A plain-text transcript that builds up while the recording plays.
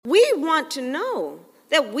want to know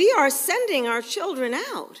that we are sending our children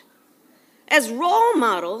out as role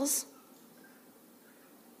models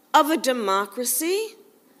of a democracy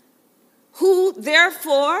who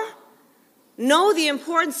therefore know the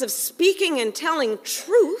importance of speaking and telling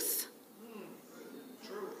truth,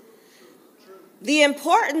 the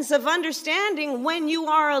importance of understanding when you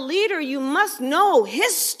are a leader, you must know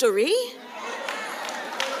history.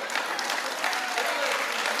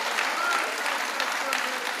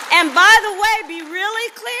 And by the way, be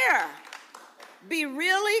really clear. Be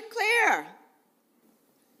really clear.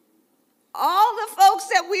 All the folks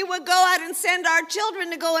that we would go out and send our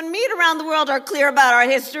children to go and meet around the world are clear about our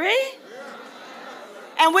history.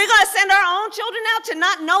 And we're going to send our own children out to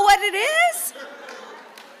not know what it is?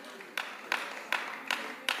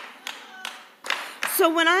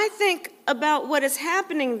 So when I think about what is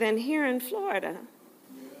happening then here in Florida,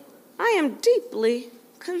 I am deeply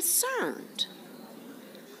concerned.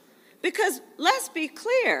 Because let's be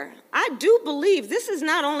clear, I do believe this is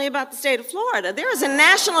not only about the state of Florida. There is a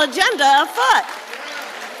national agenda afoot.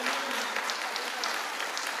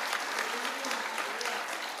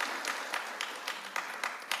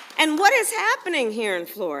 And what is happening here in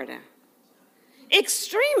Florida?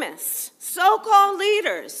 Extremists, so-called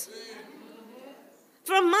leaders,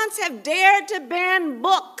 for months have dared to ban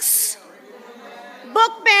books.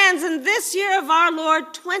 Book bans in this year of our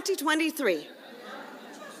Lord 2023.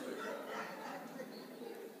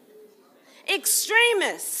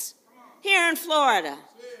 Extremists here in Florida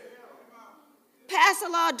pass a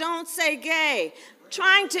law, don't say gay,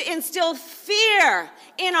 trying to instill fear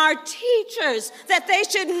in our teachers that they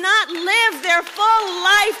should not live their full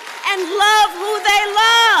life and love who they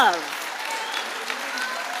love.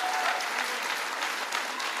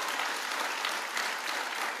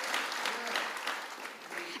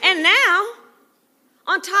 And now,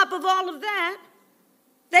 on top of all of that,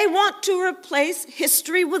 they want to replace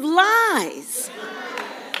history with lies.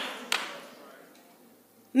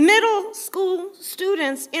 Middle school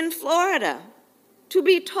students in Florida to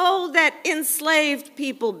be told that enslaved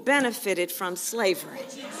people benefited from slavery.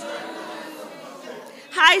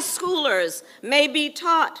 High schoolers may be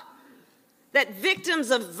taught that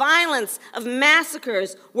victims of violence, of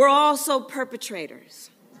massacres, were also perpetrators.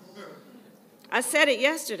 I said it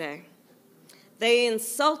yesterday. They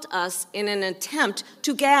insult us in an attempt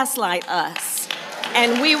to gaslight us,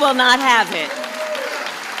 and we will not have it.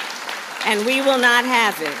 And we will not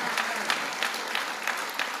have it.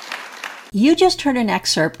 You just heard an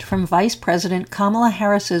excerpt from Vice President Kamala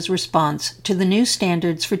Harris's response to the new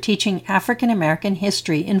standards for teaching African American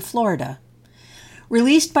history in Florida.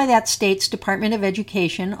 Released by that state's Department of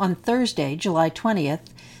Education on Thursday, July 20th,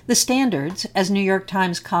 the standards, as New York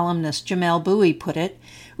Times columnist Jamelle Bouie put it,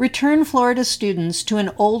 return Florida students to an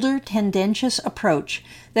older, tendentious approach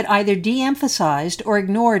that either de-emphasized or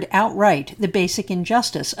ignored outright the basic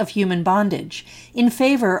injustice of human bondage in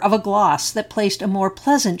favor of a gloss that placed a more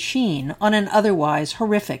pleasant sheen on an otherwise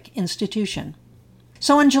horrific institution.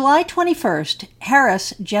 So on July 21st,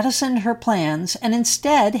 Harris jettisoned her plans and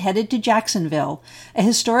instead headed to Jacksonville, a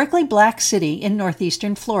historically black city in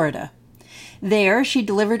northeastern Florida. There, she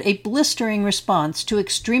delivered a blistering response to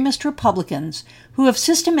extremist Republicans who have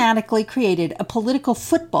systematically created a political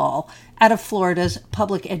football out of Florida's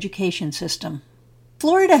public education system.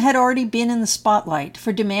 Florida had already been in the spotlight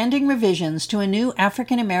for demanding revisions to a new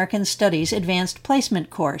African American Studies advanced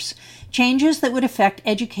placement course, changes that would affect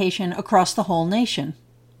education across the whole nation.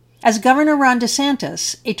 As Governor Ron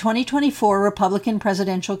DeSantis, a 2024 Republican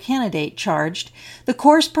presidential candidate, charged, the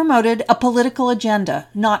course promoted a political agenda,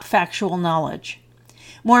 not factual knowledge.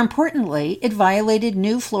 More importantly, it violated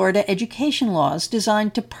new Florida education laws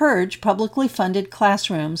designed to purge publicly funded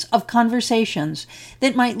classrooms of conversations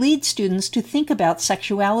that might lead students to think about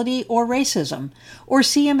sexuality or racism, or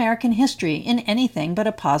see American history in anything but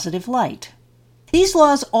a positive light. These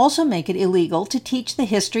laws also make it illegal to teach the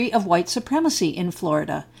history of white supremacy in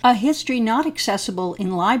Florida, a history not accessible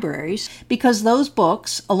in libraries because those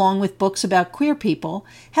books, along with books about queer people,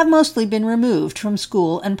 have mostly been removed from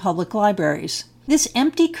school and public libraries. This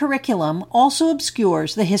empty curriculum also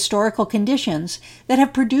obscures the historical conditions that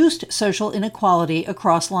have produced social inequality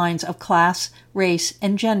across lines of class, race,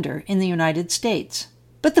 and gender in the United States.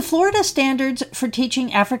 But the Florida standards for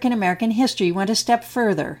teaching African American history went a step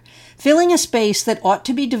further, filling a space that ought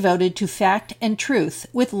to be devoted to fact and truth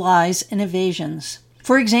with lies and evasions.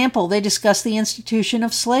 For example, they discuss the institution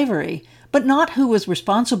of slavery, but not who was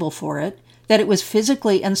responsible for it, that it was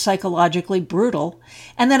physically and psychologically brutal,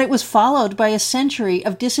 and that it was followed by a century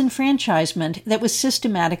of disenfranchisement that was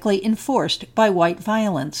systematically enforced by white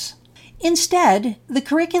violence. Instead, the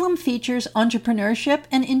curriculum features entrepreneurship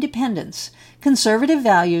and independence, conservative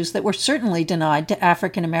values that were certainly denied to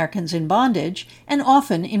African Americans in bondage, and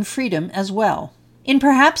often in freedom as well. In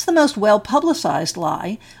perhaps the most well-publicized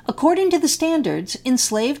lie, according to the standards,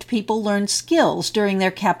 enslaved people learned skills during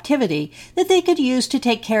their captivity that they could use to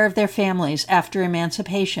take care of their families after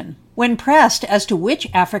emancipation. When pressed as to which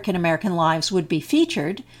African American lives would be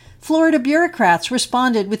featured, Florida bureaucrats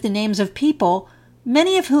responded with the names of people,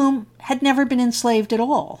 many of whom had never been enslaved at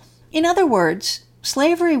all. In other words,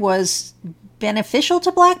 slavery was beneficial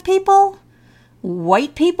to black people?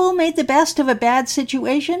 White people made the best of a bad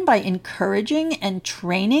situation by encouraging and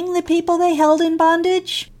training the people they held in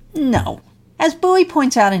bondage? No. As Bowie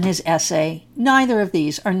points out in his essay, neither of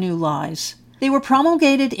these are new lies. They were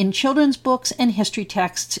promulgated in children's books and history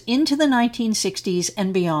texts into the 1960s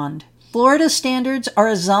and beyond. Florida's standards are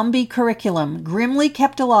a zombie curriculum grimly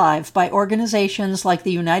kept alive by organizations like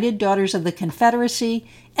the United Daughters of the Confederacy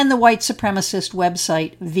and the white supremacist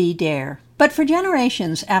website VDare. But for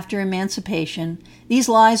generations after emancipation, these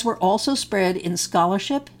lies were also spread in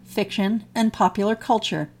scholarship, fiction, and popular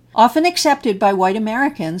culture, often accepted by white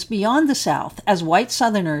Americans beyond the South as white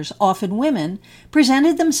Southerners, often women,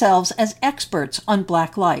 presented themselves as experts on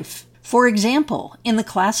black life. For example, in the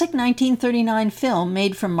classic 1939 film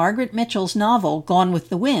made from Margaret Mitchell's novel Gone with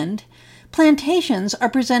the Wind, plantations are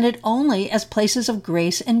presented only as places of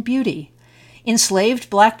grace and beauty. Enslaved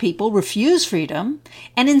black people refuse freedom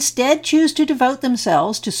and instead choose to devote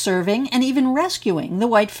themselves to serving and even rescuing the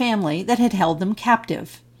white family that had held them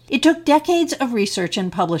captive. It took decades of research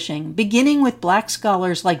and publishing, beginning with black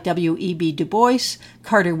scholars like W.E.B. Du Bois,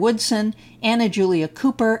 Carter Woodson, Anna Julia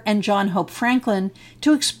Cooper, and John Hope Franklin,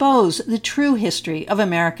 to expose the true history of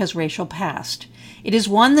America's racial past. It is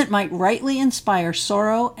one that might rightly inspire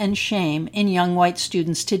sorrow and shame in young white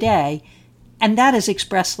students today, and that is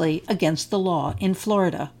expressly against the law in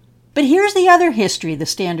Florida. But here's the other history the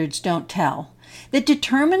standards don't tell. That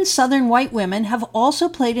determined Southern white women have also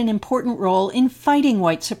played an important role in fighting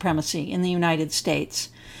white supremacy in the United States.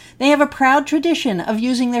 They have a proud tradition of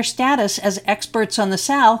using their status as experts on the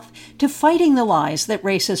South to fighting the lies that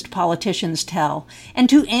racist politicians tell and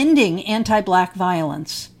to ending anti-black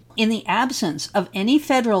violence. In the absence of any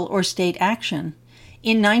federal or state action,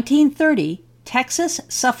 in 1930, Texas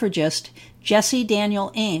suffragist Jessie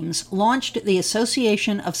Daniel Ames launched the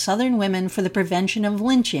Association of Southern Women for the Prevention of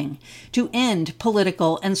Lynching to end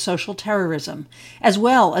political and social terrorism, as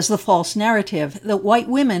well as the false narrative that white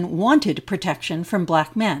women wanted protection from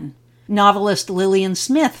black men. Novelist Lillian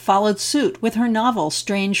Smith followed suit with her novel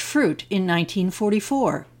Strange Fruit in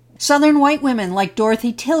 1944. Southern white women like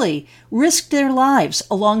Dorothy Tilley risked their lives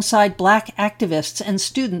alongside black activists and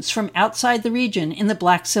students from outside the region in the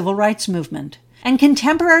black civil rights movement. And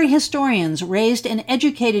contemporary historians raised and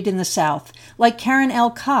educated in the South, like Karen L.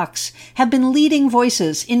 Cox, have been leading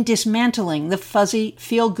voices in dismantling the fuzzy,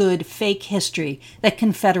 feel-good, fake history that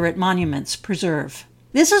Confederate monuments preserve.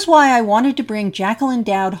 This is why I wanted to bring Jacqueline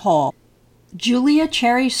Dowd Hall, Julia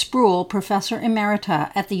Cherry Spruill Professor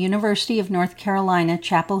Emerita at the University of North Carolina,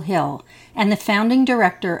 Chapel Hill, and the founding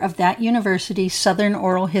director of that university's Southern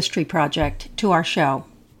Oral History Project, to our show.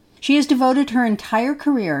 She has devoted her entire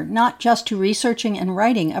career not just to researching and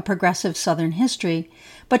writing a progressive Southern history,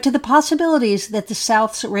 but to the possibilities that the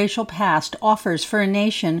South's racial past offers for a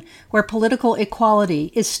nation where political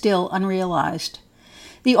equality is still unrealized.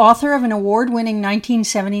 The author of an award-winning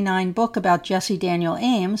 1979 book about Jessie Daniel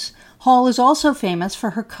Ames, Hall is also famous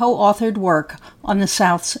for her co-authored work on the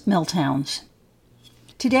South's Milltowns.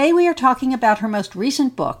 Today we are talking about her most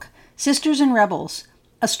recent book, Sisters and Rebels,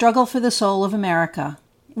 A Struggle for the Soul of America,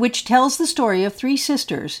 which tells the story of three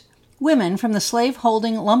sisters, women from the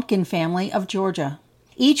slave-holding Lumpkin family of Georgia.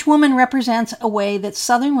 Each woman represents a way that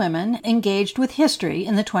Southern women engaged with history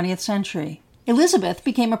in the 20th century. Elizabeth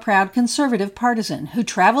became a proud conservative partisan who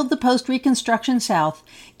traveled the post-Reconstruction South,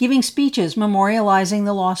 giving speeches memorializing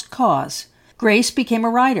the lost cause. Grace became a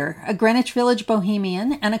writer, a Greenwich Village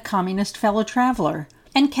bohemian, and a communist fellow traveler.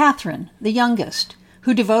 And Catherine, the youngest,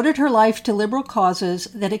 who devoted her life to liberal causes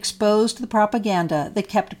that exposed the propaganda that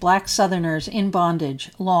kept black Southerners in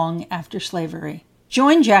bondage long after slavery.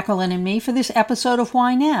 Join Jacqueline and me for this episode of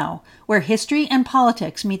Why Now, where history and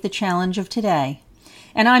politics meet the challenge of today.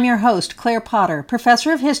 And I'm your host, Claire Potter,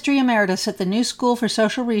 Professor of History Emeritus at the New School for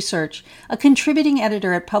Social Research, a contributing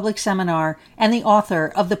editor at Public Seminar, and the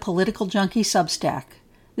author of the Political Junkie Substack.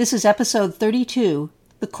 This is episode 32,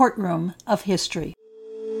 The Courtroom of History.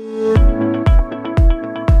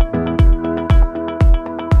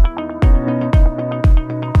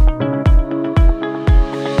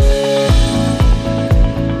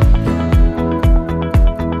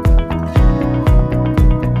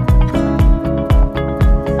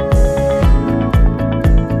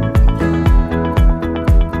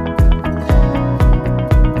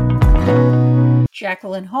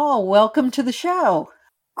 Jacqueline Hall. Welcome to the show.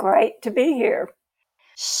 Great to be here.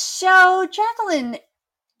 So, Jacqueline,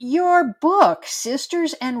 your book,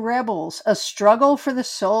 Sisters and Rebels, A Struggle for the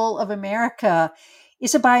Soul of America,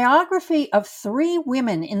 is a biography of three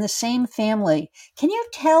women in the same family. Can you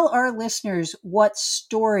tell our listeners what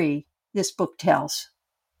story this book tells?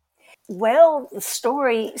 Well, the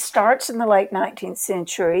story starts in the late 19th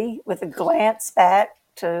century with a glance back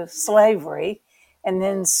to slavery and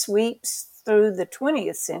then sweeps through the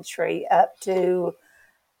 20th century up to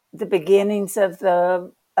the beginnings of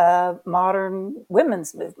the modern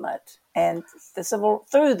women's movement and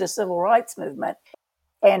through the civil rights movement.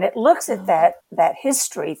 And it looks at that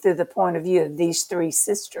history through the point of view of these three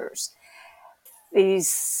sisters. These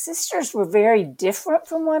sisters were very different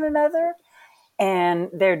from one another, and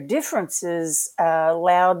their differences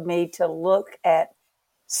allowed me to look at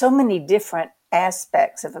so many different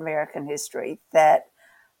aspects of American history that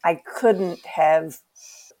I couldn't have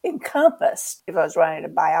encompassed if I was writing a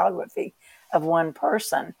biography of one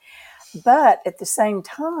person. But at the same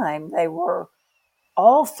time, they were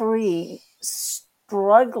all three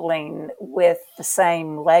struggling with the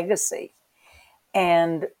same legacy.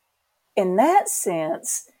 And in that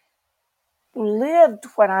sense, lived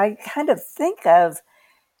what I kind of think of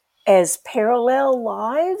as parallel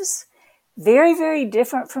lives, very, very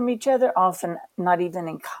different from each other, often not even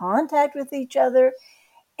in contact with each other.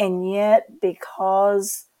 And yet,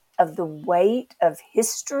 because of the weight of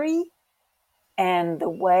history and the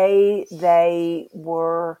way they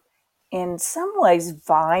were in some ways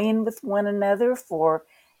vying with one another for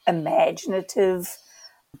imaginative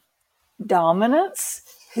dominance,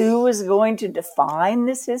 who was going to define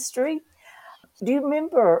this history? Do you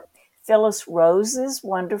remember Phyllis Rose's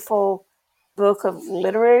wonderful book of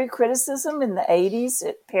literary criticism in the 80s,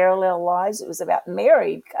 Parallel Lives? It was about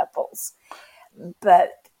married couples.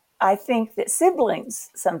 But I think that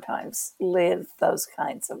siblings sometimes live those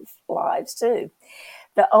kinds of lives too.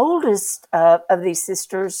 The oldest of these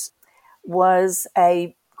sisters was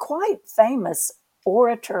a quite famous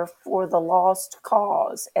orator for the lost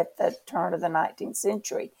cause at the turn of the 19th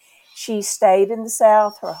century. She stayed in the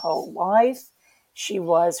South her whole life. She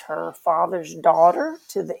was her father's daughter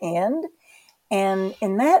to the end. And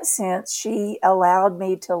in that sense, she allowed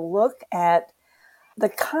me to look at the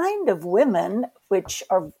kind of women which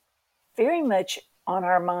are very much on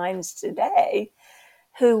our minds today,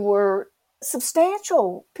 who were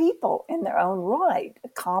substantial people in their own right,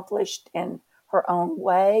 accomplished in her own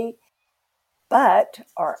way,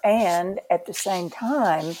 and at the same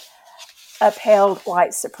time upheld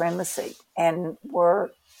white supremacy and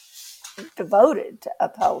were devoted to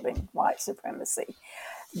upholding white supremacy.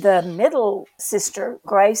 The middle sister,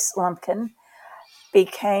 Grace Lumpkin,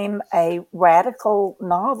 became a radical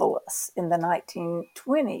novelist in the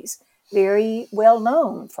 1920s, very well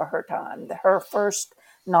known for her time. Her first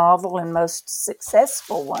novel and most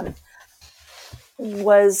successful one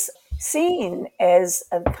was seen as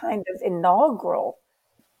a kind of inaugural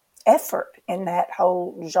effort in that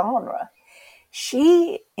whole genre.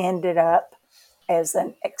 She ended up as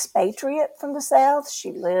an expatriate from the South.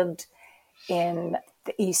 She lived in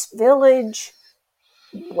the East Village,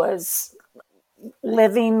 was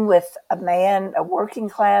living with a working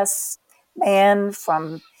class man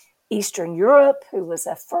from Eastern Europe who was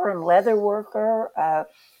a fur and leather worker, a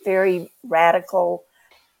very radical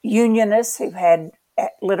unionist who had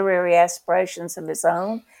literary aspirations of his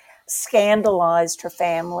own, scandalized her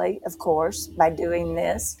family, of course, by doing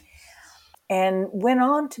this, and went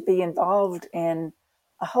on to be involved in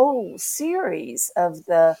a whole series of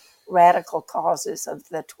the radical causes of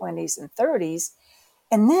the 20s and 30s,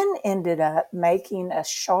 and then ended up making a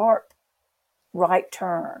sharp right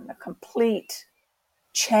turn, a complete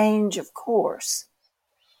change of course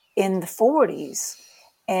in the 40s,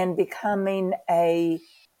 and becoming a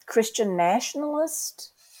Christian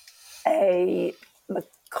nationalist, a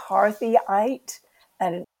McCarthyite,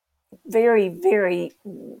 and very, very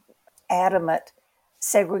adamant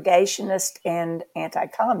segregationist and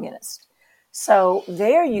anti-communist. So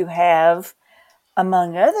there you have,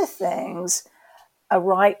 among other things, a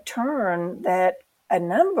right turn that a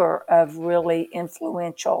number of really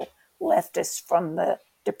influential leftists from the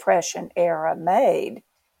Depression era made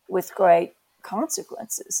with great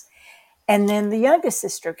consequences. And then the youngest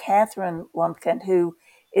sister, Catherine Lumpkin, who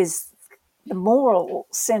is the moral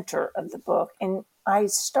center of the book. And I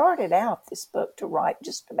started out this book to write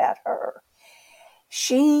just about her.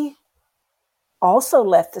 She also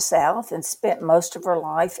left the South and spent most of her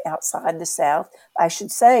life outside the South. I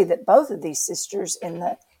should say that both of these sisters, in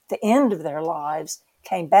the end of their lives,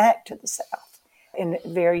 came back to the South, and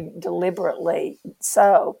very deliberately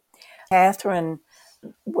so. Catherine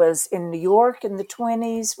was in New York in the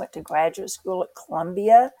 20s, went to graduate school at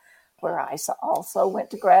Columbia, where I also went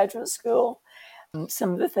to graduate school.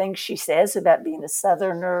 Some of the things she says about being a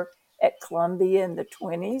Southerner at Columbia in the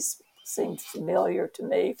 20s seemed familiar to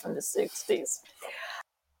me from the 60s.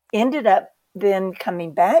 Ended up then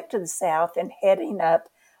coming back to the South and heading up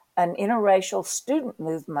an interracial student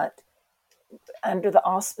movement under the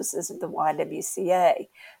auspices of the YWCA.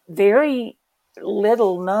 Very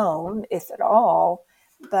little known, if at all,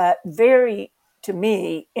 but very, to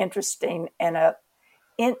me, interesting and a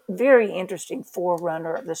very interesting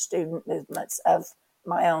forerunner of the student movements of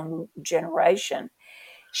my own generation.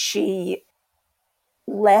 She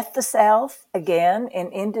left the South again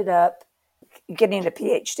and ended up getting a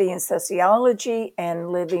PhD in sociology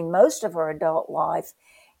and living most of her adult life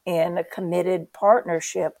in a committed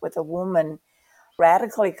partnership with a woman,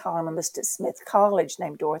 radical economist at Smith College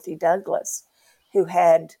named Dorothy Douglas, who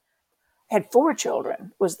had 4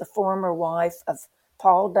 children, was the former wife of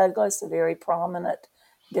Paul Douglas, a very prominent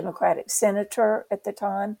Democratic senator at the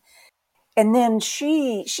time. And then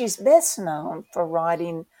she's best known for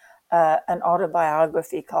writing an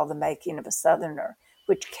autobiography called The Making of a Southerner,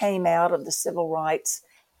 which came out of the civil rights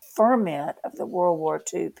ferment of the World War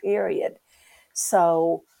II period.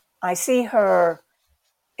 So I see her,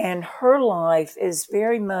 and her life is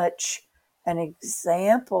very much an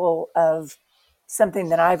example of something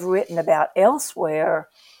that I've written about elsewhere,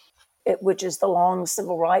 which is the long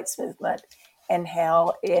civil rights movement and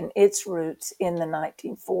how in its roots in the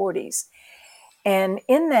 1940s. And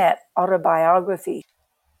in that autobiography,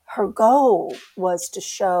 her goal was to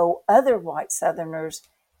show other white Southerners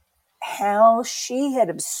how she had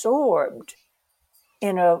absorbed,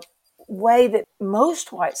 in a way that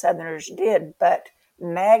most white Southerners did, but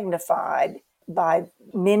magnified by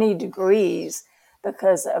many degrees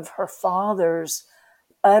because of her father's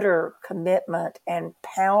utter commitment and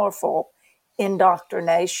powerful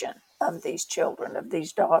indoctrination of these children, of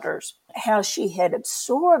these daughters, how she had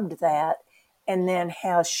absorbed that, and then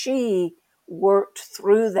how she worked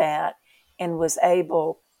through that and was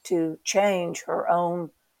able to change her own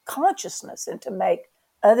consciousness and to make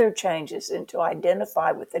other changes and to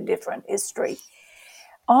identify with a different history.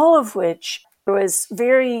 All of which was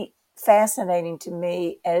very fascinating to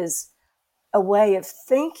me as a way of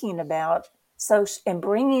thinking about and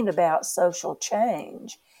bringing about social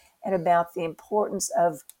change and about the importance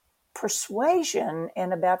of persuasion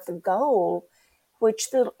and about the goal,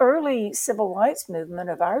 which the early civil rights movement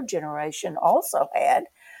of our generation also had,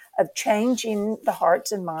 of changing the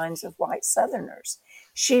hearts and minds of white Southerners.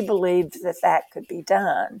 She believed that that could be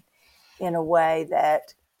done in a way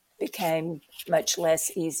that became much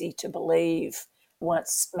less easy to believe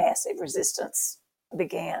once massive resistance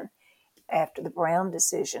began after the Brown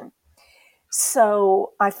decision.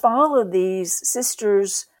 So I followed these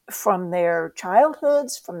sisters from their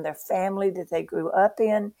childhoods, from their family that they grew up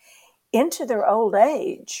in, into their old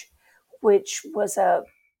age, which was a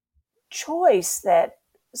choice that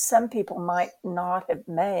some people might not have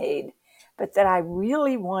made, but that I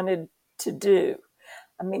really wanted to do.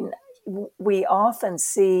 I mean, we often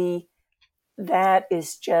see that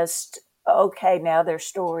is just, okay, now their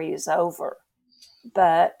story is over.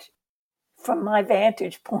 But from my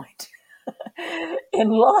vantage point in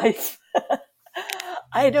life,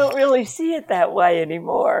 I don't really see it that way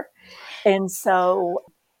anymore. And so,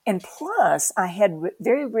 and plus, I had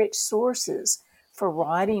very rich sources for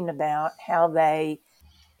writing about how they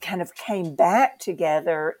kind of came back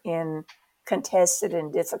together in contested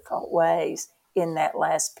and difficult ways in that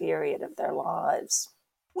last period of their lives.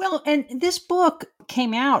 Well, and this book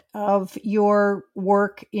came out of your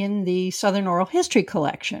work in the Southern Oral History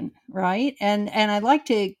Collection, right? And I'd like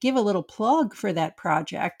to give a little plug for that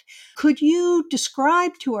project. Could you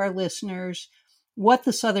describe to our listeners what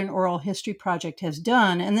the Southern Oral History Project has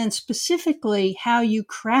done, and then specifically how you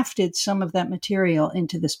crafted some of that material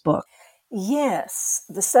into this book? Yes,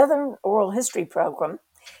 the Southern Oral History Program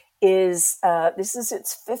is, this is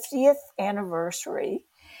its 50th anniversary,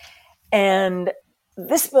 and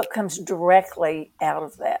this book comes directly out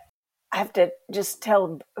of that. I have to just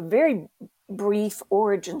tell a very brief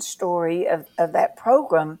origin story of that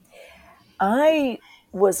program. I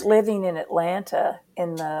was living in Atlanta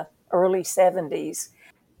in the early 70s,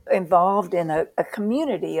 involved in a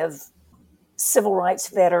community of civil rights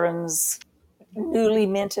veterans, newly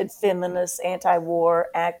minted feminists, anti-war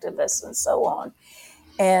activists, and so on.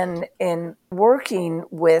 And in working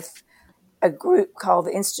with a group called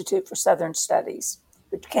the Institute for Southern Studies,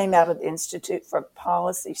 which came out of the Institute for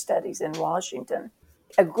Policy Studies in Washington.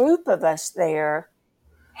 A group of us there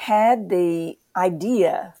had the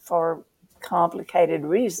idea, for complicated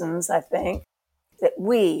reasons, I think, that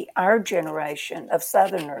we, our generation of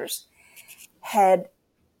Southerners, had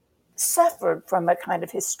suffered from a kind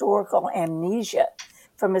of historical amnesia,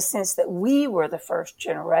 from a sense that we were the first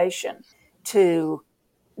generation to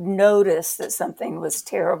notice that something was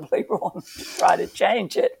terribly wrong to try to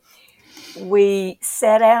change it. We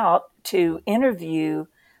set out to interview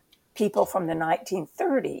people from the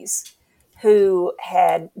 1930s who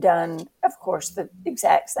had done, of course, the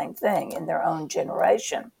exact same thing in their own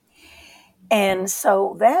generation. And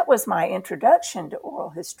so that was my introduction to oral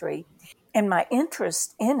history. And my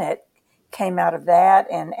interest in it came out of that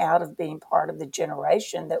and out of being part of the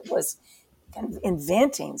generation that was kind of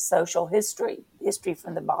inventing social history, history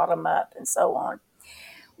from the bottom up, and so on.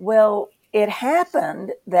 Well, it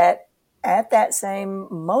happened that at that same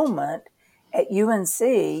moment at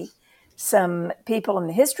UNC, some people in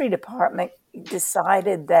the history department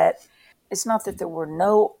decided that it's not that there were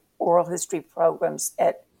no oral history programs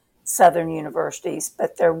at Southern universities,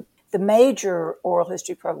 but the major oral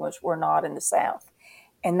history programs were not in the South.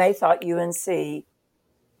 And they thought UNC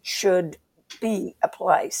should be a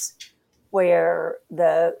place where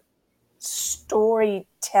the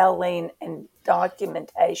storytelling and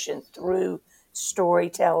documentation through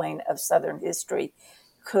storytelling of Southern history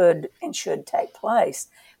could and should take place.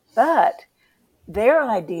 But their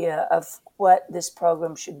idea of what this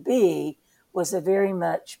program should be was a very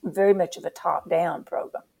much of a top-down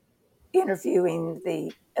program, interviewing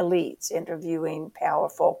the elites, interviewing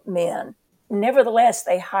powerful men. Nevertheless,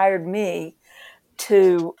 they hired me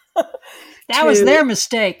to... That was their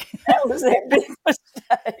mistake. That was their big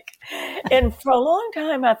mistake. And for a long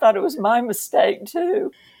time, I thought it was my mistake,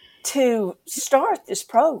 too, to start this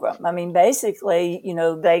program. I mean, basically,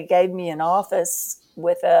 they gave me an office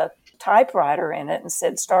with a typewriter in it and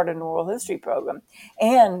said, start an oral history program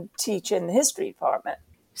and teach in the history department.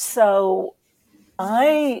 So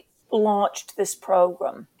I launched this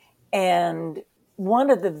program. And one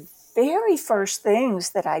of the very first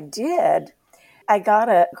things that I did, I got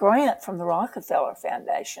a grant from the Rockefeller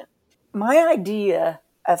Foundation. My idea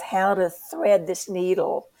of how to thread this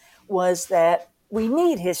needle was that we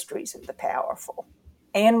need histories of the powerful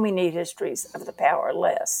and we need histories of the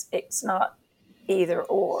powerless. It's not either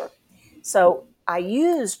or. So I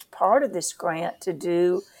used part of this grant to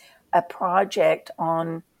do a project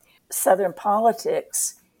on Southern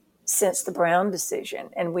politics since the Brown decision.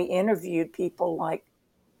 And we interviewed people like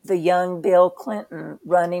the young Bill Clinton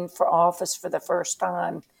running for office for the first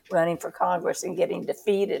time, running for Congress and getting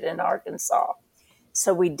defeated in Arkansas.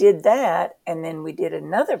 So we did that, and then we did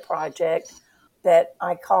another project that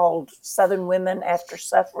I called Southern Women After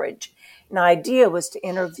Suffrage. And the idea was to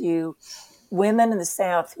interview women in the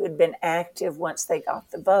South who had been active once they got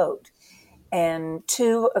the vote. And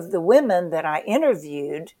two of the women that I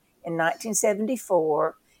interviewed in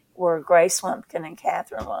 1974 were Grace Lumpkin and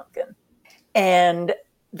Catherine Lumpkin. And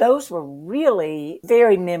those were really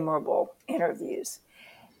very memorable interviews.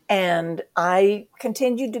 And I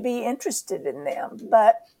continued to be interested in them,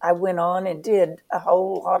 but I went on and did a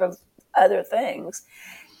whole lot of other things.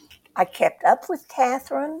 I kept up with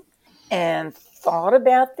Catherine and thought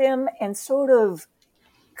about them and sort of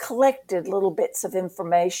collected little bits of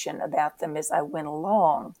information about them as I went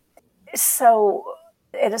along. So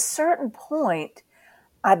at a certain point,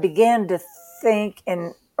 I began to think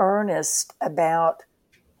in earnest about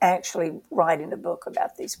actually writing a book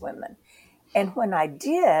about these women. And when I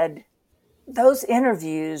did, those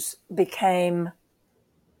interviews became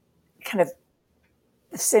kind of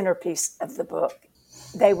the centerpiece of the book.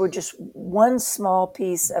 They were just one small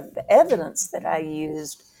piece of the evidence that I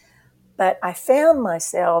used, but I found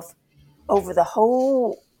myself over the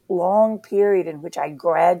whole long period in which I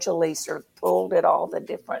gradually sort of pulled at all the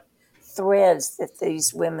different threads that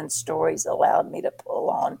these women's stories allowed me to pull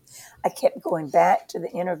on. I kept going back to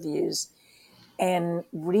the interviews and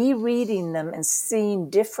rereading them and seeing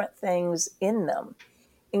different things in them,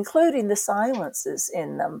 including the silences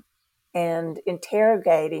in them, and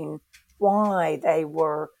interrogating why they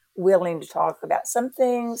were willing to talk about some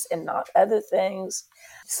things and not other things.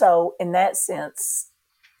 So in that sense,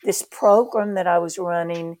 this program that I was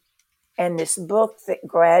running and this book that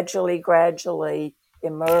gradually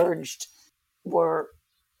emerged were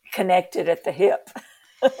connected at the hip.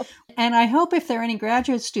 And I hope if there are any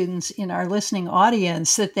graduate students in our listening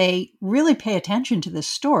audience that they really pay attention to this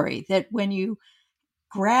story, that when you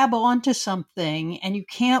grab onto something and you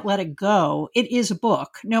can't let it go, it is a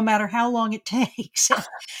book, no matter how long it takes.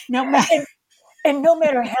 No matter and no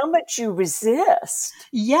matter how much you resist.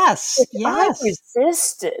 Yes. I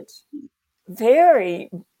resisted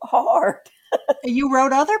very hard. You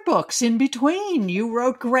wrote other books in between. You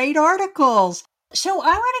wrote great articles. So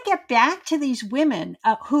I want to get back to these women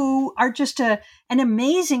who are just an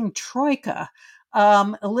amazing troika.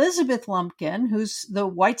 Elizabeth Lumpkin, who's the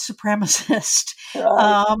white supremacist, Right.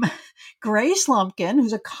 um, Grace Lumpkin,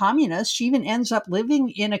 who's a communist. She even ends up living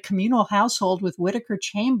in a communal household with Whittaker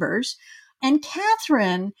Chambers, and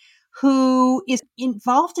Catherine, who is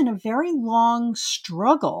involved in a very long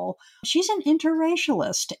struggle. She's an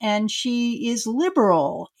interracialist and she is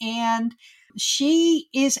liberal, and she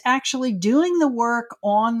is actually doing the work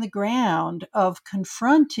on the ground of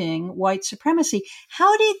confronting white supremacy.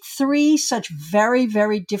 How did three such very,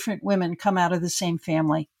 very different women come out of the same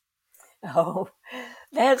family? Oh,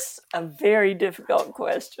 that's a very difficult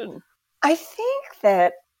question. I think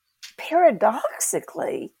that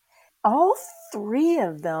paradoxically, all three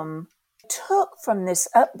of them took from this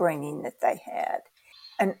upbringing that they had,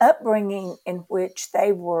 an upbringing in which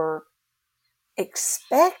they were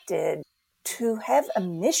expected to have a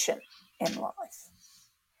mission in life.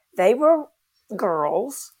 They were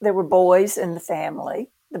girls, there were boys in the family.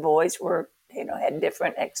 The boys were, had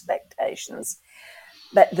different expectations.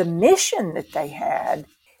 But the mission that they had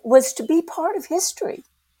was to be part of history,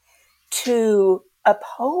 to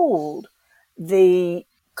uphold the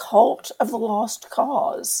cult of the lost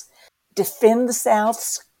cause, defend the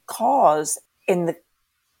South's cause in the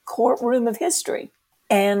courtroom of history,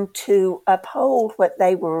 and to uphold what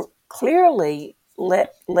they were clearly led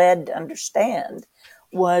to understand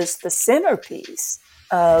was the centerpiece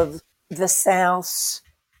of the South's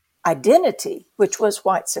identity, which was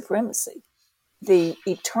white supremacy, the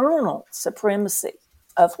eternal supremacy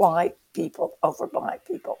of white people over black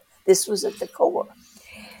people. This was at the core.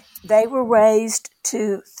 They were raised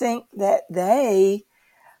to think that they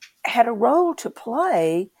had a role to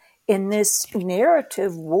play in this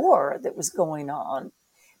narrative war that was going on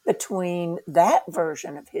between that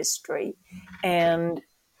version of history and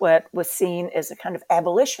what was seen as a kind of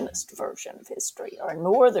abolitionist version of history or a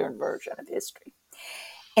northern version of history.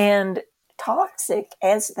 And toxic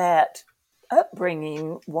as that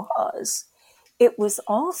upbringing was, it was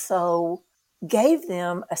also gave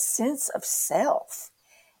them a sense of self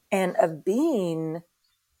and of being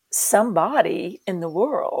somebody in the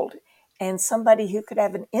world and somebody who could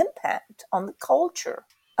have an impact on the culture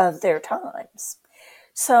of their times.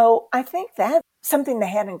 So I think that's something they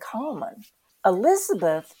had in common.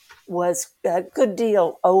 Elizabeth was a good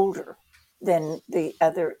deal older than the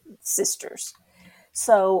other sisters.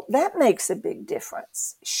 So that makes a big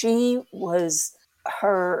difference. She was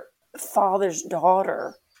her father's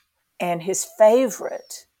daughter and his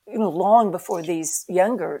favorite, long before these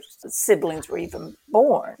younger siblings were even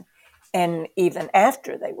born. And even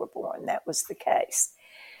after they were born, that was the case.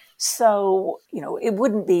 So, it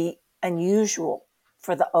wouldn't be unusual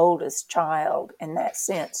for the oldest child in that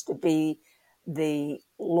sense to be the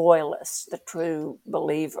loyalist, the true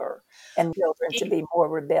believer, and children to be more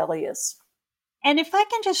rebellious. And if I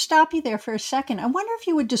can just stop you there for a second, I wonder if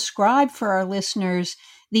you would describe for our listeners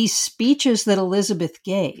these speeches that Elizabeth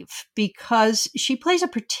gave, because she plays a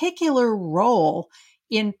particular role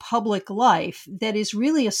in public life that is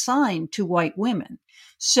really assigned to white women.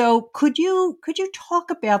 So could you talk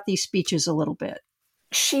about these speeches a little bit?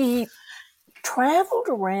 She traveled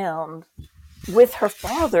around with her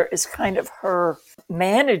father as kind of her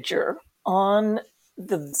manager on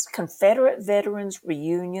the Confederate Veterans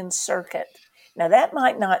Reunion Circuit. Now, that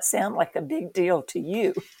might not sound like a big deal to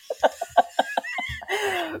you,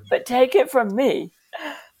 but take it from me.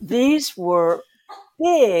 These were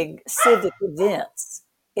big civic events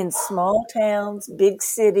in small towns, big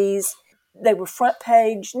cities. They were front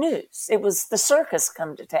page news. It was the circus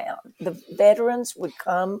come to town. The veterans would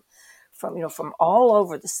come from all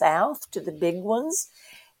over the South to the big ones,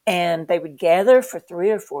 and they would gather for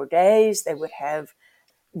 3 or 4 days. They would have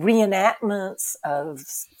reenactments of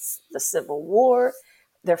the Civil War.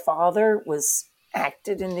 Their father was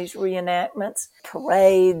acted in these reenactments,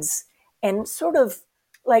 parades, and sort of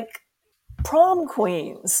like prom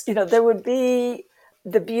queens. There would be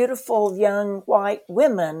the beautiful young white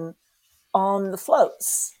women on the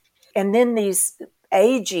floats, and then these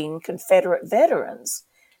aging Confederate veterans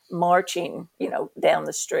marching, down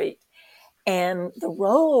the street. And the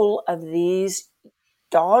role of these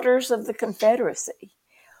daughters of the Confederacy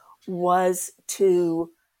was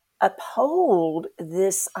to uphold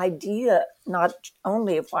this idea not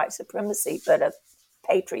only of white supremacy, but of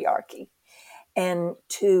patriarchy, and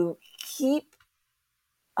to keep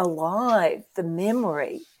alive the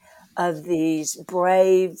memory of these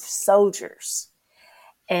brave soldiers.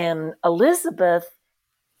 And Elizabeth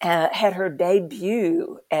had her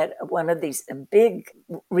debut at one of these a big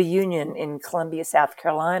reunion in Columbia, South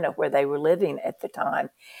Carolina, where they were living at the time.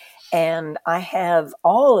 And I have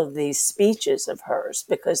all of these speeches of hers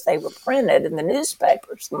because they were printed in the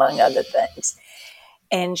newspapers, among other things.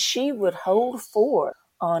 And she would hold forth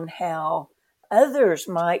on how others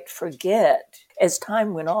might forget as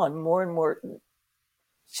time went on, more and more,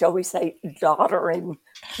 shall we say, doddering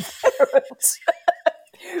parents.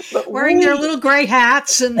 But wearing their little gray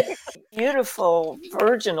hats and beautiful,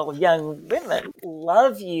 virginal young women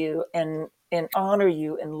love you and honor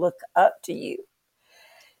you and look up to you.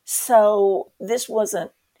 So this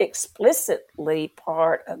wasn't explicitly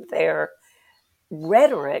part of their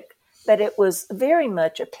rhetoric, but it was very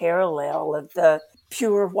much a parallel of the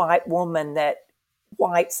pure white woman that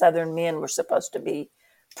white Southern men were supposed to be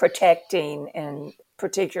protecting, and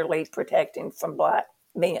particularly protecting from black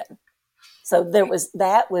men. So that was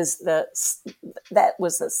the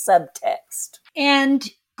subtext. And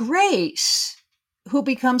Grace, who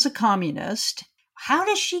becomes a communist, how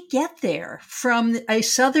does she get there from a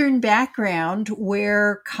Southern background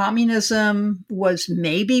where communism was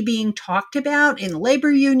maybe being talked about in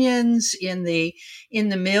labor unions, in the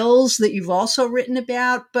mills that you've also written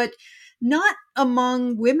about, but not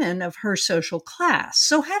among women of her social class?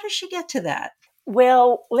 So how does she get to that?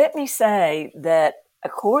 Well, let me say that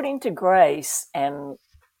according to Grace, and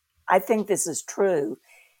I think this is true,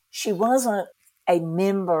 she wasn't a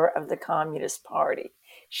member of the Communist Party.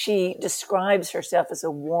 She describes herself as a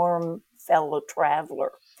warm fellow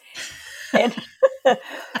traveler. And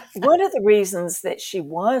one of the reasons that she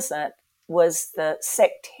wasn't was the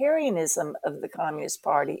sectarianism of the Communist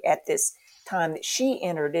Party at this time that she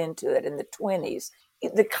entered into it in the 1920s.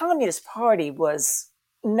 The Communist Party was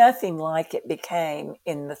nothing like it became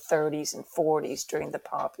in the 1930s and 1940s during the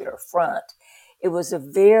Popular Front. It was a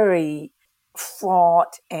very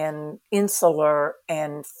fraught and insular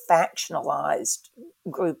and factionalized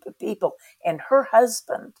group of people. And her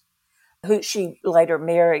husband, who she later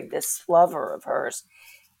married, this lover of hers,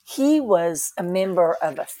 he was a member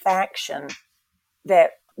of a faction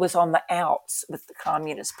that was on the outs with the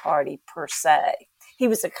Communist Party per se. He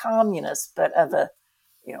was a communist, but of the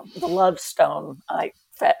Lovestone-like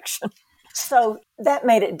faction. So that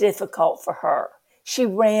made it difficult for her. She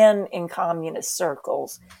ran in communist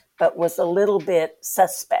circles, but was a little bit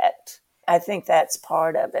suspect. I think that's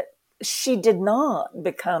part of it. She did not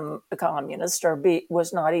become a communist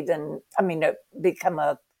become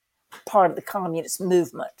a part of the communist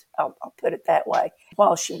movement. I'll put it that way.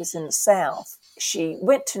 While she was in the South, she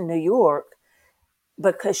went to New York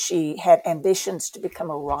because she had ambitions to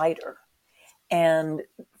become a writer. And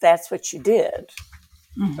that's what you did.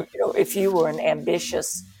 Mm-hmm. If you were an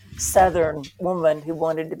ambitious Southern woman who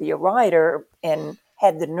wanted to be a writer and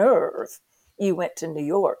had the nerve, you went to New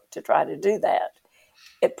York to try to do that,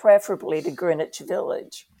 preferably to Greenwich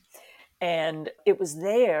Village. And it was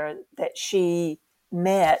there that she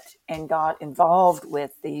met and got involved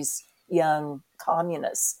with these young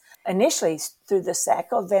communists, initially through the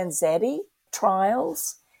Sacco Vanzetti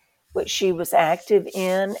trials, which she was active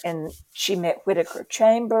in, and she met Whittaker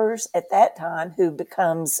Chambers at that time, who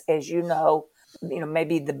becomes, as you know,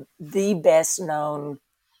 maybe the best known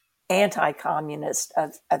anti-communist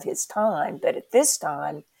of his time, but at this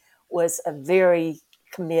time was a very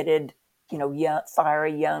committed,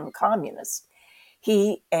 fiery young communist.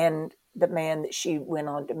 He and the man that she went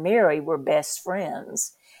on to marry were best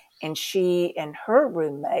friends, and she and her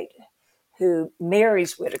roommate, who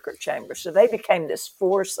marries Whittaker Chambers, so they became this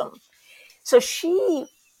foursome. So she,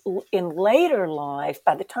 in later life,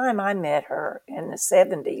 by the time I met her in the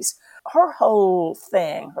 70s, her whole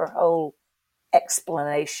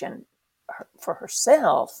explanation for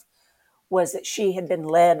herself was that she had been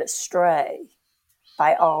led astray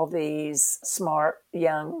by all these smart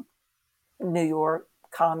young New York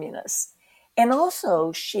communists. And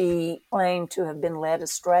also she claimed to have been led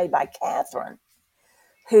astray by Catherine,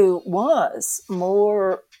 who was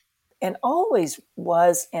more, and always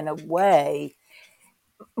was in a way,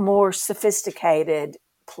 more sophisticated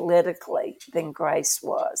politically than Grace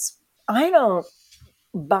was. I don't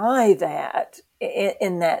buy that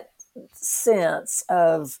in that sense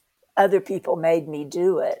of other people made me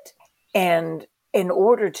do it. And in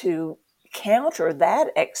order to counter that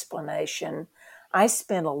explanation, I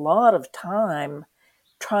spent a lot of time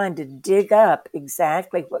trying to dig up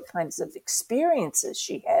exactly what kinds of experiences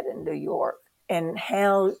she had in New York and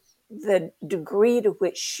how the degree to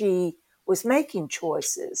which she was making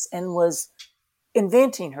choices and was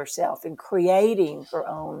inventing herself and creating her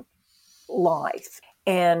own life.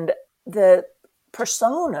 And the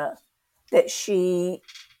persona that she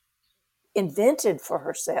invented for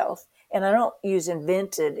herself, and I don't use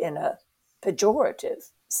invented in a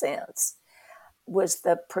pejorative sense, was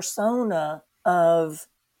the persona of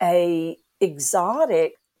a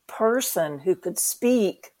exotic person who could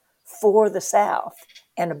speak for the South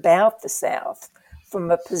and about the South from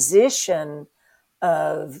a position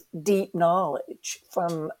of deep knowledge,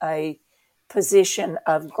 from a position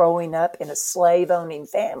of growing up in a slave-owning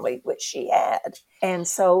family, which she had. And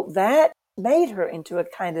so that made her into the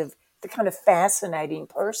kind of fascinating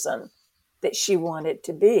person that she wanted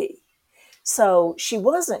to be. So she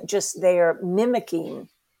wasn't just there mimicking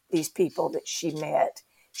these people that she met.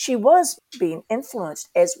 She was being influenced,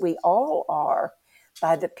 as we all are,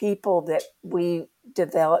 by the people that we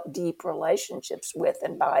develop deep relationships with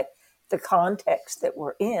and by the context that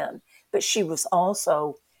we're in. But she was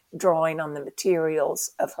also drawing on the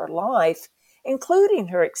materials of her life, including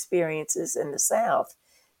her experiences in the South,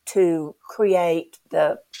 to create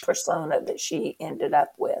the persona that she ended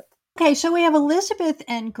up with. Okay, so we have Elizabeth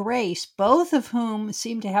and Grace, both of whom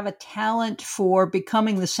seem to have a talent for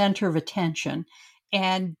becoming the center of attention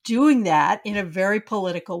and doing that in a very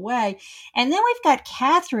political way. And then we've got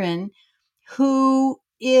Catherine, who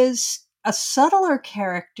is a subtler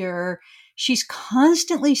character. She's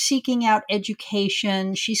constantly seeking out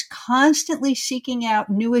education. She's constantly seeking out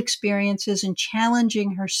new experiences and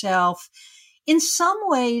challenging herself. In some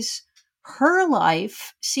ways, her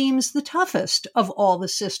life seems the toughest of all the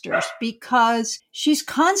sisters because she's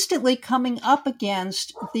constantly coming up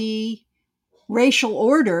against the racial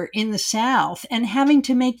order in the South and having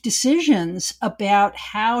to make decisions about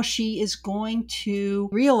how she is going to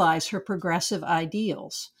realize her progressive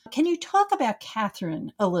ideals. Can you talk about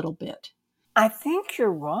Catherine a little bit? I think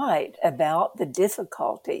you're right about the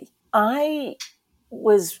difficulty. I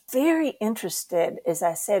was very interested, as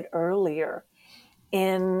I said earlier,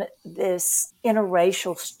 in this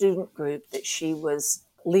interracial student group that she was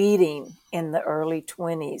leading in the early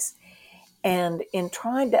 20s, and in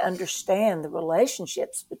trying to understand the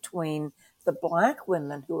relationships between the Black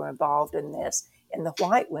women who were involved in this and the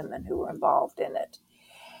white women who were involved in it.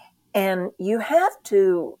 And you have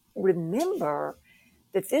to remember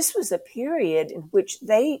that this was a period in which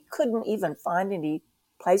they couldn't even find any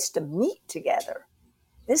place to meet together.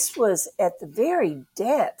 This was at the very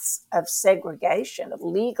depths of segregation, of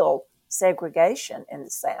legal segregation in the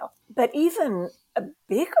South. But even a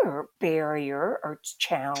bigger barrier or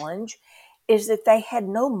challenge is that they had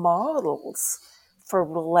no models for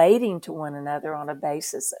relating to one another on a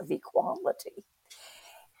basis of equality.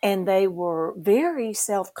 And they were very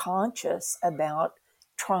self-conscious about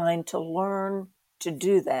trying to learn to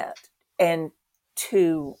do that and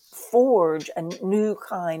to forge a new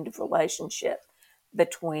kind of relationship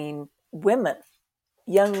between women,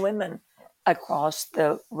 young women across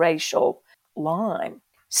the racial line.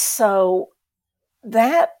 So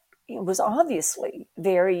that was obviously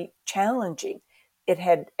very challenging. It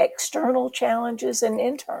had external challenges and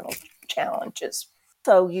internal challenges.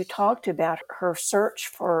 So you talked about her search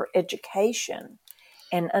for education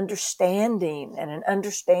and understanding, and an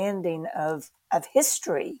understanding of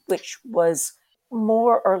history, which was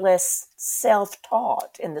more or less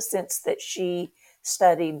self-taught in the sense that she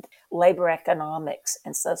studied labor economics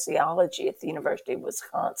and sociology at the University of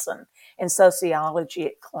Wisconsin and sociology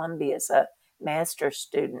at Columbia as a master's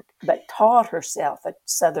student, but taught herself at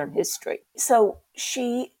Southern history. So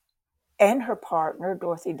she and her partner,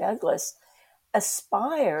 Dorothy Douglas,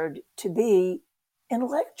 aspired to be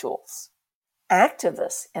intellectuals,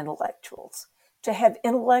 activist intellectuals, to have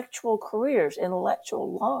intellectual careers,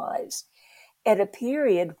 intellectual lives at a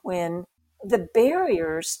period when the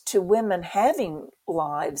barriers to women having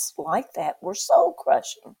lives like that were soul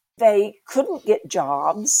crushing. They couldn't get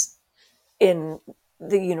jobs in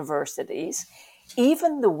the universities.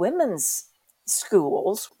 Even the women's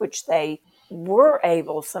schools, which they were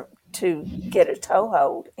able to get a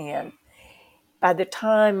toehold in, by the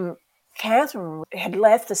time Catherine had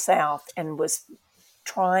left the South and was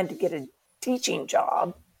trying to get a teaching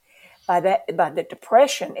job, by the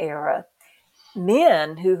Depression era,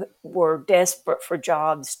 men who were desperate for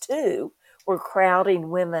jobs too were crowding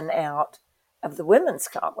women out of the women's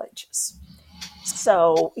colleges.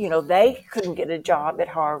 So, they couldn't get a job at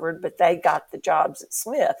Harvard, but they got the jobs at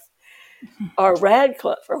Smith or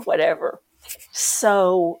Radcliffe or whatever.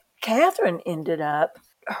 So Catherine ended up,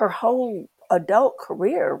 her whole adult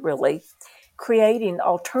career really, creating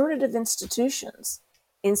alternative institutions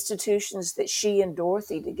that she and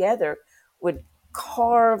Dorothy together would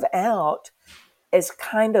carve out as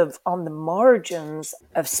kind of on the margins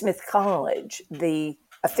of Smith College, the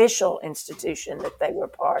official institution that they were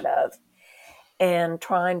part of. and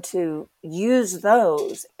trying to use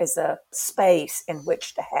those as a space in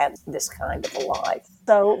which to have this kind of a life.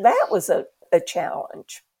 So that was a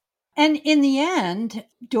challenge. And in the end,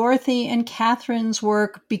 Dorothy and Catherine's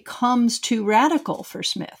work becomes too radical for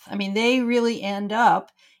Smith. I mean, they really end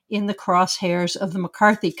up in the crosshairs of the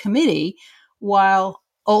McCarthy Committee, while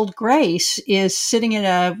old Grace is sitting in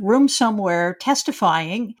a room somewhere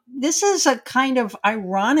testifying. This is a kind of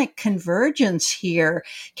ironic convergence here.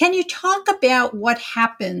 Can you talk about what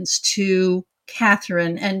happens to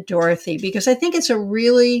Catherine and Dorothy? Because I think it's a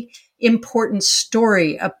really important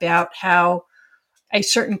story about how a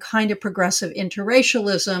certain kind of progressive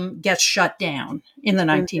interracialism gets shut down in the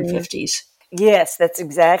 1950s. Yes, that's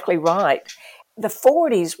exactly right. The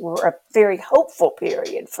 40s were a very hopeful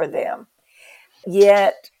period for them.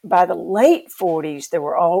 Yet by the late 40s, there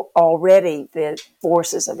were already the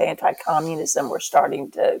forces of anti-communism were starting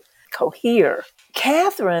to cohere.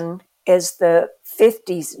 Catherine, as the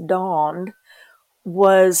 50s dawned,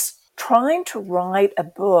 was trying to write a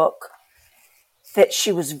book that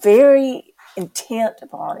she was very intent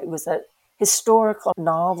upon. It was a historical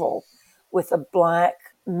novel with a Black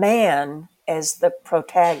man as the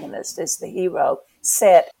protagonist, as the hero,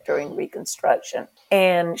 set during Reconstruction.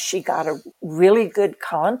 And she got a really good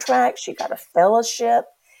contract. She got a fellowship.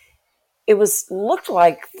 It looked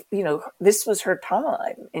like, this was her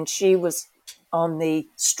time. And she was, on the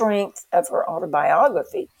strength of her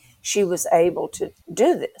autobiography, she was able to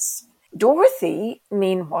do this. Dorothy,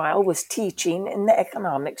 meanwhile, was teaching in the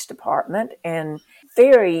economics department and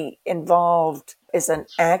very involved as an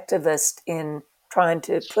activist in trying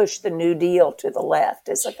to push the New Deal to the left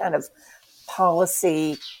as a kind of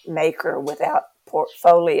policy maker without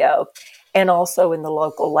portfolio, and also in the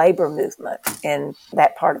local labor movement in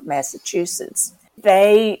that part of Massachusetts.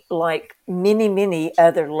 They, like many, many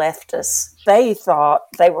other leftists, they thought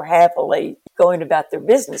they were happily going about their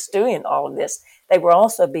business doing all of this. They were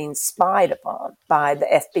also being spied upon by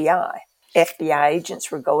the FBI. FBI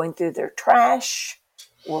agents were going through their trash,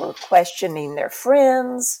 were questioning their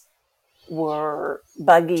friends, were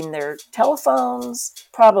bugging their telephones,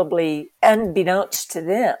 probably unbeknownst to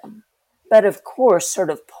them, but of course sort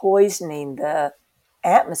of poisoning the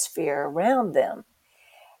atmosphere around them.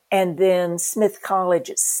 And then Smith College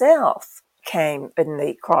itself came in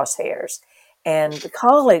the crosshairs, and the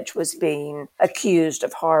college was being accused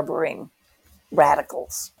of harboring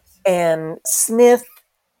radicals. And Smith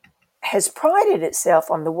has prided itself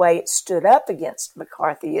on the way it stood up against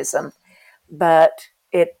McCarthyism, but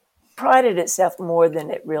it prided itself more than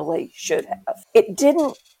it really should have. It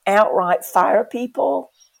didn't outright fire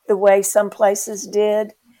people the way some places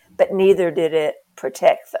did, but neither did it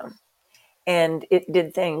protect them. And it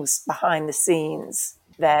did things behind the scenes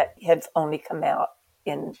that have only come out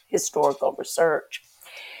in historical research.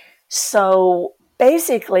 So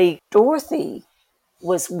basically, Dorothy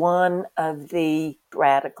was one of the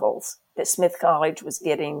radicals that Smith College was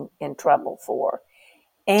getting in trouble for.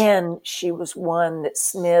 And she was one that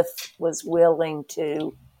Smith was willing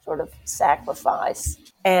to sort of sacrifice.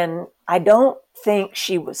 And I don't think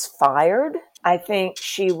she was fired. I think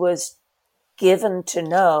she was given to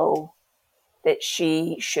know that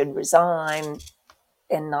she should resign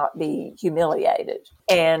and not be humiliated.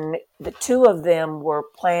 And the two of them were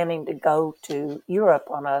planning to go to Europe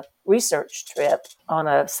on a research trip, on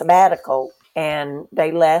a sabbatical, and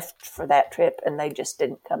they left for that trip and they just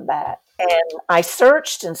didn't come back. And I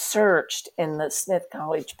searched and searched in the Smith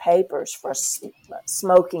College papers for a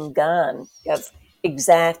smoking gun of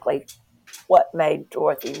exactly what made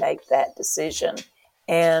Dorothy make that decision.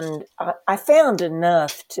 And I found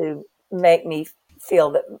enough to make me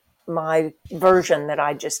feel that my version that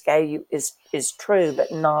I just gave you is true,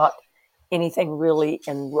 but not anything really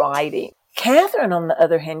in writing. Catherine, on the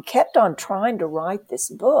other hand, kept on trying to write this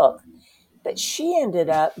book, but she ended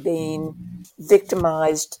up being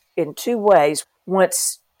victimized in two ways.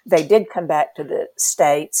 Once they did come back to the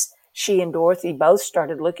States, she and Dorothy both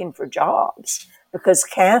started looking for jobs because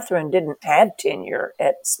Catherine didn't have tenure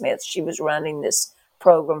at Smith. She was running this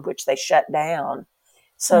program, which they shut down.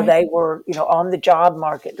 So right. They were, on the job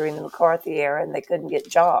market during the McCarthy era, and they couldn't get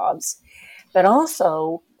jobs. But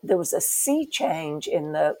also, there was a sea change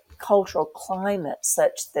in the cultural climate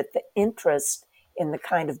such that the interest in the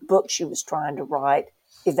kind of book she was trying to write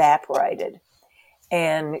evaporated.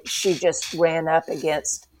 And she just ran up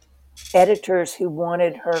against editors who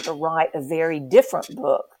wanted her to write a very different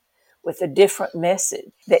book with a different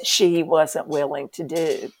message that she wasn't willing to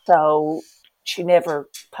do. So she never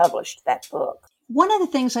published that book. One of the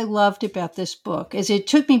things I loved about this book is it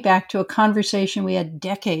took me back to a conversation we had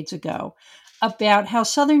decades ago about how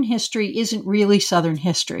Southern history isn't really Southern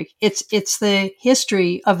history. It's the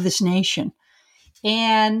history of this nation.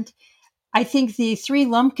 And I think the three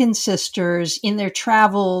Lumpkin sisters, in their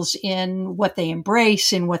travels, in what they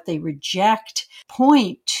embrace, in what they reject,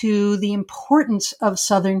 point to the importance of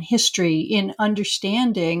Southern history in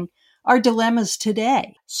understanding our dilemmas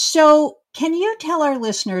today. So, can you tell our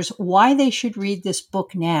listeners why they should read this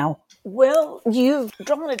book now? Well, you've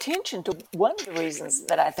drawn attention to one of the reasons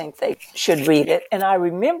that I think they should read it, and I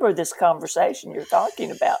remember this conversation you're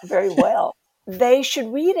talking about very well. They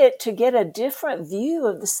should read it to get a different view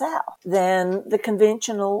of the South than the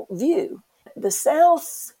conventional view. The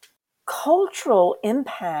South's cultural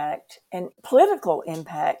impact and political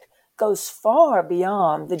impact goes far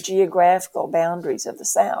beyond the geographical boundaries of the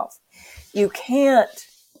South. You can't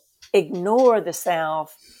ignore the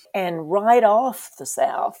South and write off the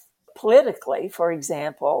South politically, for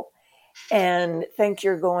example, and think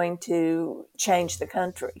you're going to change the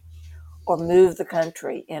country or move the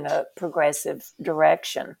country in a progressive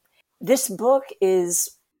direction. This book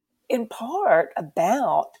is in part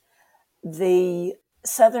about the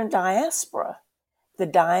Southern diaspora, the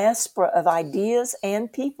diaspora of ideas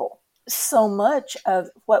and people. So much of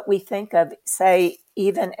what we think of, say,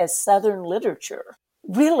 even as Southern literature,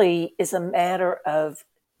 really is a matter of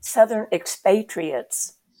Southern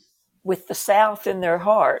expatriates with the South in their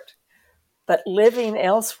heart, but living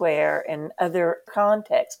elsewhere in other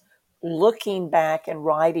contexts, looking back and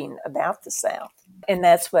writing about the South. And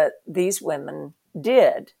that's what these women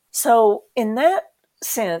did. So in that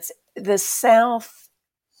sense, the South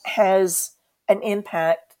has an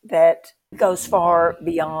impact that goes far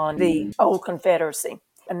beyond the old Confederacy.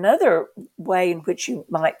 Another way in which you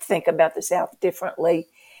might think about the South differently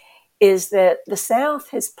is that the South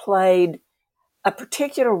has played a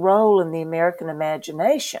particular role in the American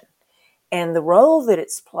imagination. And the role that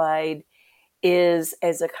it's played is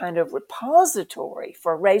as a kind of repository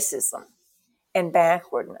for racism and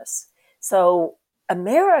backwardness. So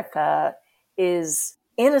America is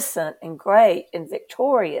innocent and great and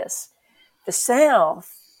victorious. The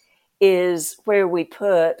South is where we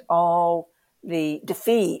put all the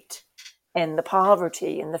defeat and the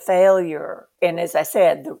poverty and the failure, and as I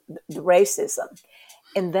said, the racism.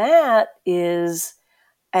 And that is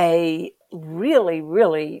a really,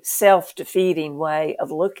 really self-defeating way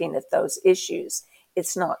of looking at those issues.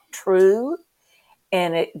 It's not true,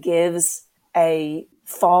 and it gives a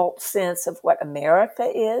false sense of what America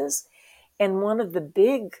is. And one of the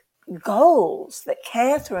big goals that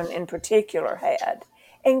Catherine in particular had,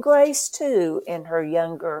 and Grace too in her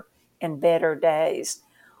younger and better days,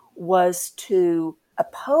 was to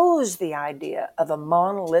oppose the idea of a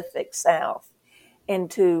monolithic South and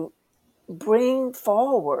to bring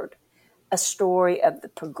forward a story of the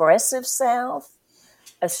progressive South,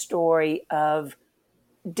 a story of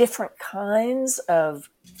different kinds of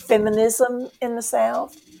feminism in the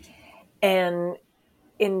South. And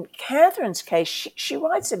in Catherine's case, she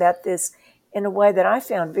writes about this in a way that I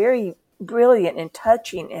found very brilliant and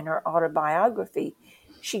touching in her autobiography.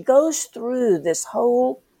 She goes through this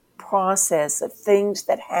whole process of things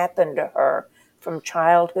that happened to her from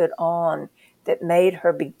childhood on that made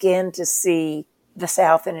her begin to see the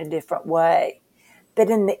South in a different way.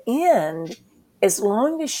 But in the end, as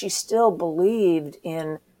long as she still believed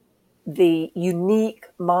in the unique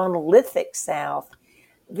monolithic South,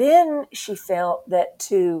 then she felt that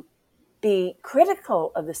to be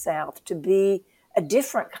critical of the South, to be a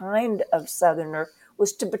different kind of Southerner,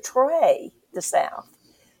 was to betray the South,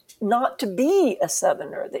 not to be a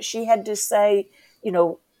Southerner, that she had to say,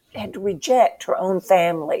 had to reject her own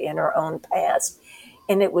family and her own past.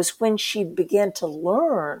 And it was when she began to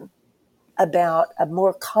learn about a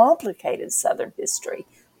more complicated Southern history,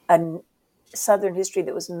 a Southern history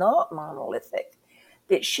that was not monolithic,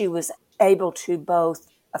 that she was able to both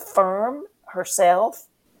affirm herself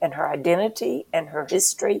and her identity and her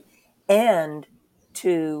history, and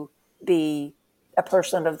to be a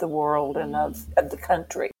person of the world and of the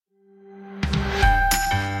country.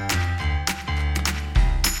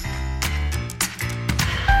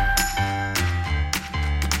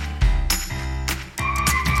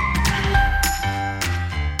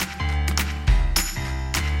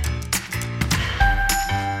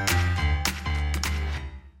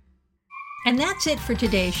 And that's it for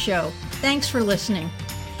today's show. Thanks for listening.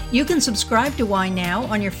 You can subscribe to Why Now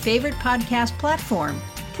on your favorite podcast platform.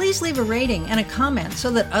 Please leave a rating and a comment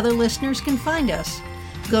so that other listeners can find us.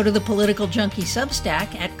 Go to the Political Junkie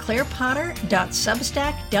Substack at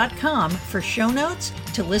clairepotter.substack.com for show notes,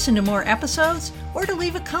 to listen to more episodes, or to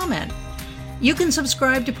leave a comment. You can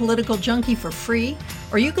subscribe to Political Junkie for free,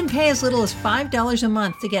 or you can pay as little as $5 a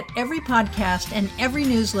month to get every podcast and every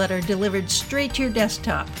newsletter delivered straight to your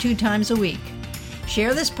desktop 2 times a week.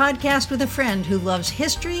 Share this podcast with a friend who loves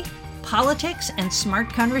history, politics, and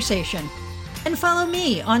smart conversation. And follow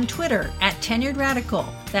me on Twitter at Tenured Radical,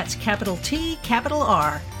 that's capital T, capital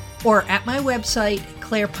R, or at my website,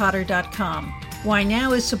 clairepotter.com. Why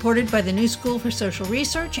Now is supported by the New School for Social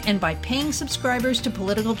Research and by paying subscribers to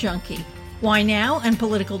Political Junkie. Why Now and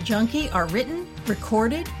Political Junkie are written,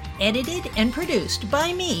 recorded, edited, and produced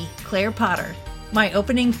by me, Claire Potter. My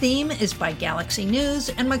opening theme is by Galaxy News,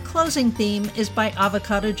 and my closing theme is by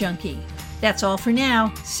Avocado Junkie. That's all for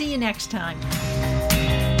now. See you next time.